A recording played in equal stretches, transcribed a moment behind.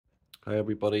Hi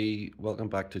everybody, welcome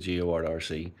back to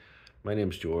GeoArtRC. My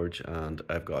name's George and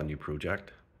I've got a new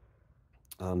project.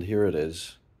 And here it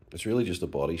is. It's really just a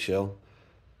body shell.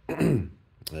 You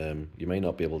may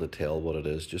not be able to tell what it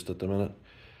is just at the minute.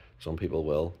 Some people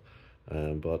will.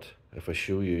 But if I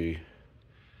show you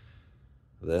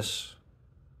this,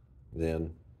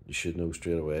 then you should know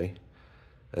straight away.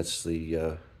 It's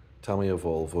the Tamiya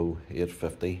Volvo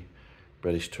 850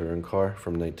 British touring car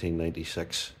from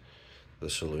 1996. The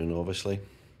saloon, obviously.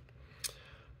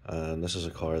 And this is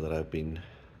a car that I've been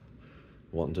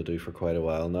wanting to do for quite a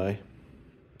while now.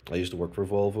 I used to work for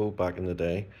Volvo back in the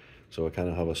day, so I kind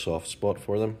of have a soft spot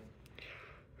for them.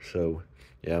 So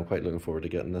yeah, I'm quite looking forward to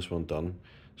getting this one done.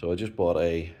 So I just bought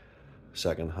a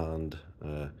second-hand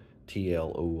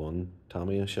TL01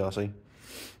 Tamiya chassis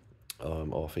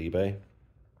off eBay.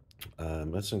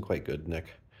 It's in quite good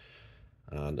nick,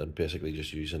 and I'm basically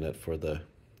just using it for the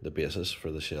basis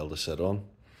for the shell to sit on.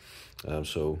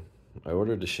 So I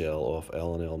ordered the shell off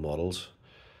L&L Models,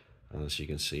 and as you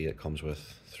can see, it comes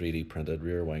with 3D printed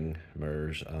rear wing,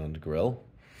 mirrors and grille.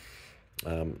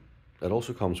 It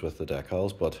also comes with the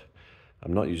decals, but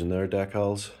I'm not using their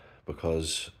decals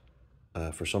because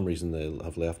for some reason they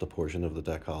have left a portion of the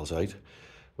decals out,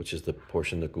 which is the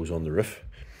portion that goes on the roof.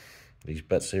 These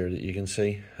bits here that you can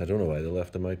see, I don't know why they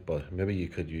left them out, but maybe you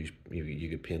could use, you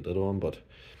could paint it on, but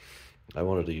I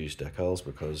wanted to use decals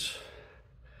because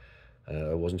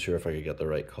I wasn't sure if I could get the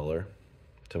right colour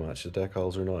to match the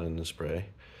decals or not in the spray.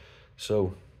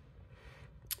 So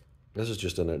this is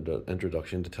just an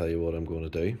introduction to tell you what I'm going to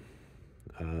do,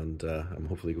 and I'm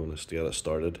hopefully going to get it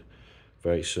started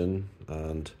very soon,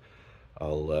 and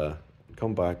I'll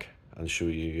come back and show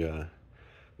you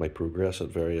my progress at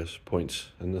various points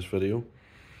in this video,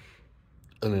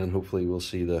 and then hopefully we'll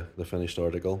see the finished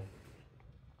article,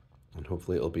 and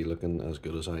hopefully it'll be looking as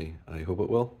good as I hope it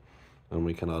will, and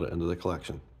we can add it into the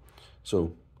collection.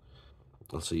 So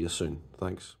I'll see you soon.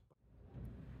 Thanks.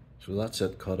 So that's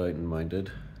it, cut out and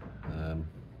mounted.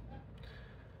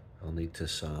 I'll need to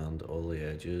sand all the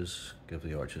edges, give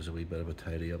the arches a wee bit of a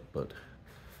tidy up, but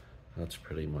that's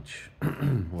pretty much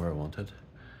where I want it.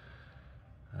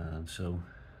 And so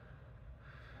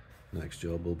next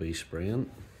job will be spraying.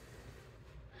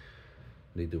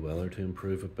 Need the weather to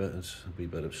improve a bit. It's a wee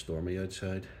bit of stormy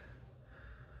outside.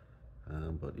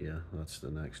 But yeah, that's the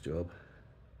next job.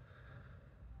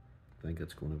 I think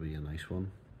it's going to be a nice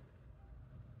one.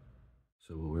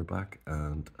 So we're back,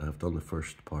 and I've done the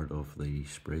first part of the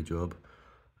spray job,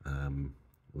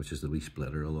 which is the wee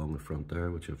splitter along the front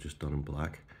there, which I've just done in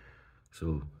black.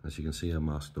 So as you can see, I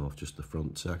masked off just the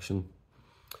front section,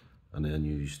 and then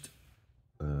used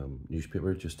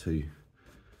newspaper just to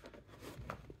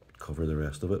cover the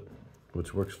rest of it,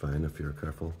 which works fine if you're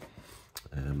careful.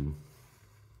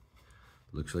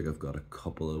 Looks like I've got a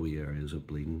couple of wee areas of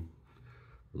bleeding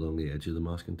along the edge of the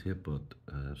masking tape, but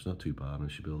it's not too bad. I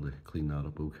should be able to clean that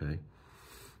up okay.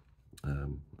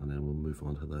 And then we'll move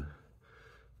on to the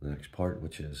next part,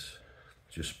 which is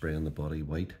just spraying the body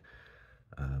white.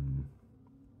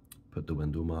 Put the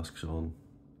window masks on.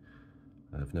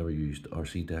 I've never used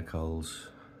RC decals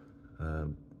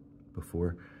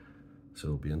before, so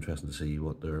it'll be interesting to see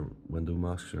what their window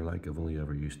masks are like. I've only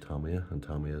ever used Tamiya, and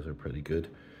Tamiyas are pretty good.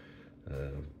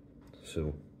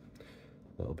 So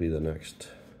that'll be the next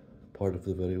part of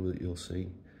the video that you'll see,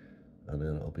 and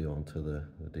then I'll be on to the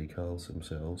decals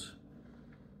themselves.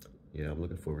 Yeah, I'm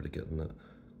looking forward to getting that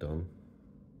done.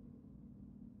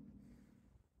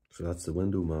 So that's the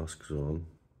window masks on,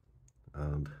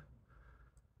 and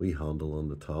wee handle on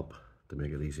the top to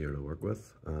make it easier to work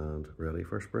with, and ready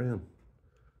for spraying.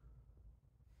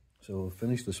 So I've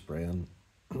finished the spraying.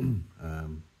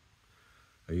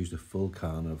 I used a full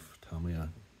can of Tamiya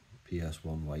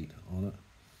PS1 white on it,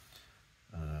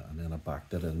 and then I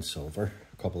backed it in silver,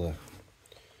 a couple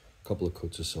of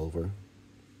coats of silver.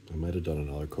 I might have done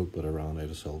another coat, but I ran out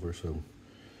of silver, so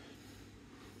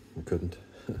I couldn't.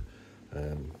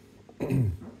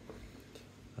 And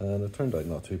it turned out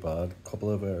not too bad. A couple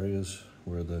of areas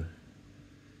where the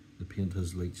paint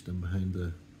has leached in behind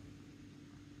the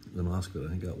mask, but I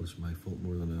think that was my fault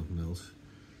more than anything else.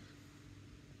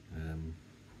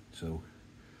 So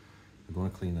I'm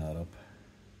going to clean that up.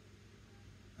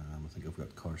 I think I've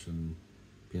got Carson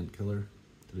paint killer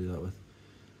to do that with,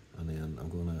 and then I'm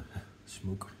going to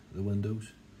smoke the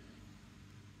windows,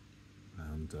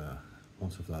 and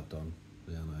once I've that done,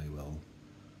 then I will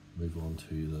move on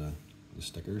to the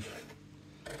stickers,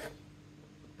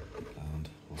 and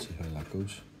we'll see how that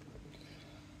goes.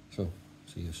 So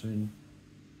see you soon.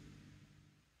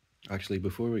 Actually,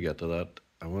 before we get to that,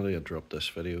 I want to interrupt this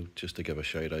video just to give a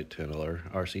shout out to another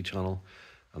RC channel.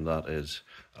 and that is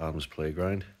Adam's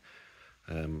Playground.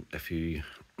 If you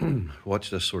watch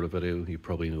this sort of video, you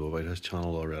probably know about his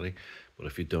channel already, but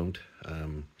if you don't,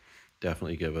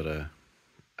 definitely give it a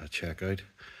check out.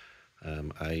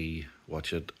 I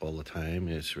watch it all the time.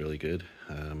 It's really good.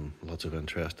 Lots of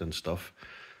interesting stuff.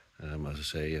 As I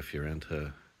say, if you're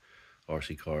into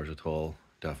RC cars at all,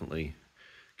 definitely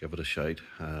give it a shout.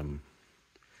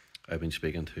 I've been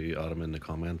speaking to Adam in the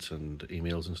comments and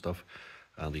emails and stuff,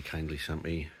 and he kindly sent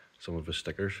me some of his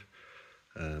stickers,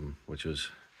 which was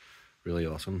really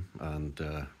awesome.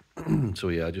 And so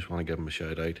yeah, I just want to give him a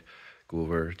shout out. Go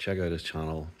over, check out his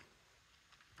channel,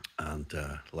 and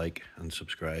like and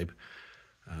subscribe,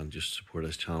 and just support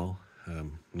his channel.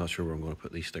 I'm not sure where I'm going to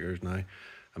put these stickers now.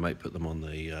 I might put them on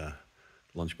the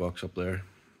lunchbox up there,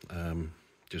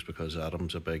 just because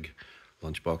Adam's a big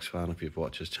lunchbox fan. If you've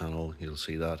watched his channel, you'll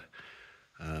see that.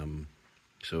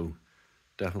 So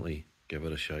definitely give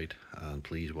it a shout, and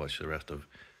please watch the rest of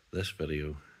this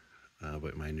video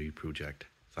about my new project.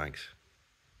 Thanks.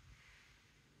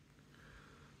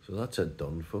 So that's it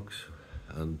done, folks,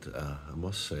 and I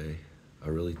must say I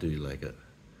really do like it.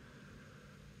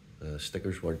 The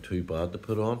stickers weren't too bad to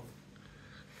put on.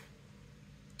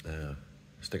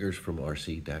 Stickers from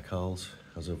RC Decals,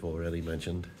 as I've already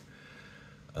mentioned,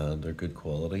 and they're good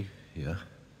quality, yeah.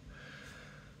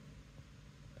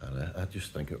 And I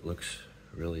just think it looks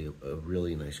really a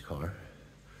really nice car.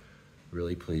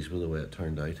 Really pleased with the way it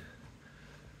turned out.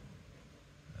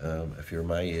 If you're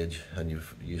my age and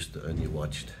you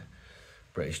watched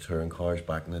British touring cars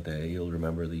back in the day, you'll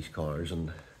remember these cars,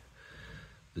 and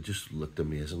they just looked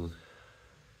amazing,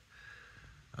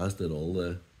 as did all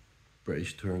the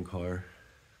British touring cars.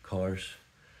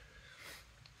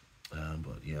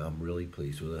 But yeah, I'm really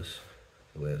pleased with this,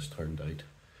 the way it's turned out.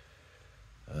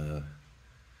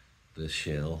 This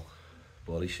shell,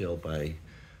 body shell by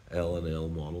L&L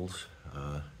Models,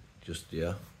 just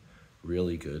yeah,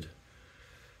 really good.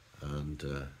 And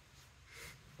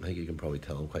I think you can probably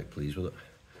tell I'm quite pleased with it.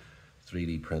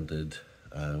 3D printed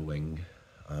wing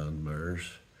and mirrors,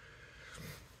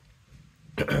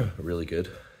 really good.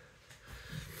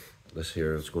 This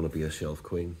here is going to be a shelf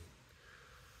queen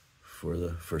for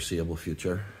the foreseeable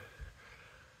future,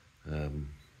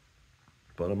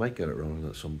 but I might get it running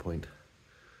at some point.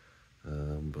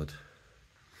 But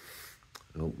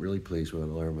I'm really pleased with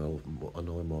another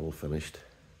model finished,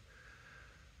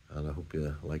 and I hope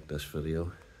you like this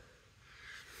video.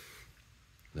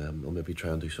 I'll maybe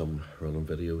try and do some running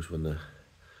videos when the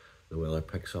weather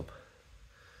picks up.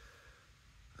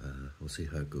 We'll see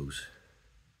how it goes.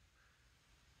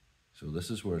 So this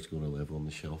is where it's going to live, on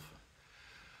the shelf,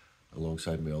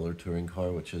 alongside my other touring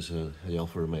car, which is a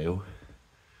Alfa Romeo,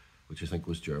 which I think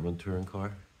was German touring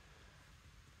car.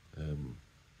 I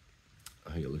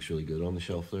think it looks really good on the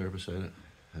shelf there beside it.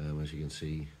 As you can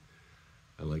see,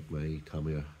 I like my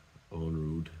Tamiya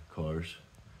on-road cars.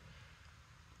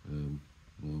 I'm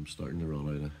starting to run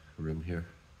out of room here.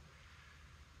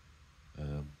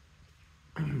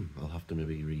 I'll have to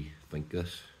maybe rethink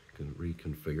this,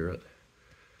 reconfigure it.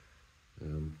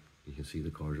 You can see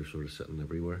the cars are sort of sitting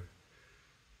everywhere,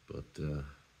 but and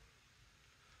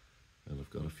I've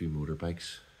got a few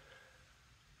motorbikes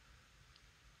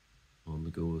on the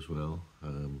go as well.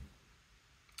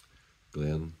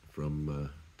 Glenn from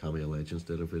Tamiya Legends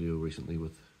did a video recently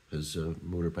with his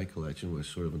motorbike collection, which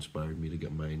sort of inspired me to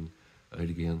get mine out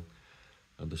again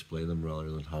and display them rather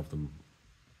than have them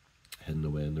hidden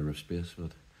away in the roof space.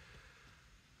 But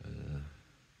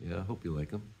yeah, I hope you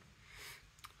like them.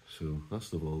 So that's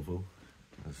the Volvo.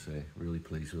 As I say, really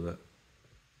pleased with it.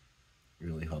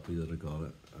 Really happy that I got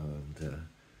it, and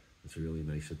it's a really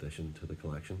nice addition to the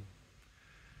collection.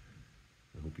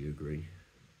 I hope you agree.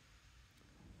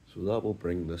 So that will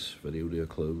bring this video to a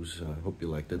close. I hope you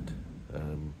liked it. I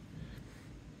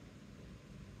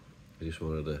just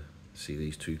wanted to see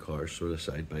these two cars sort of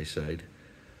side by side.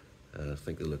 I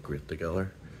think they look great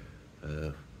together.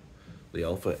 The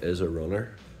Alfa is a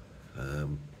runner.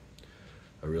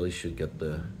 I really should get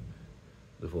the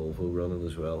Volvo running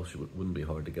as well. It wouldn't be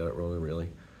hard to get it running, really,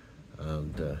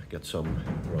 and get some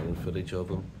running footage of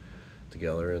them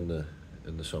together in the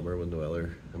summer when the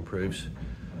weather improves.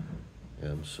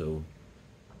 So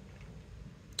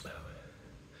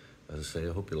as I say,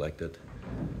 I hope you liked it,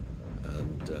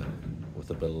 and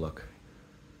with a bit of luck,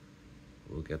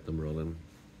 we'll get them running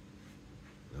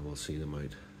and we'll see them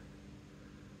out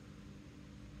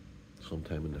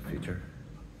sometime in the future.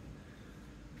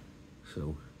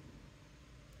 So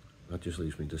that just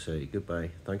leaves me to say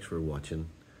goodbye. Thanks for watching,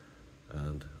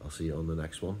 and I'll see you on the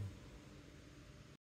next one.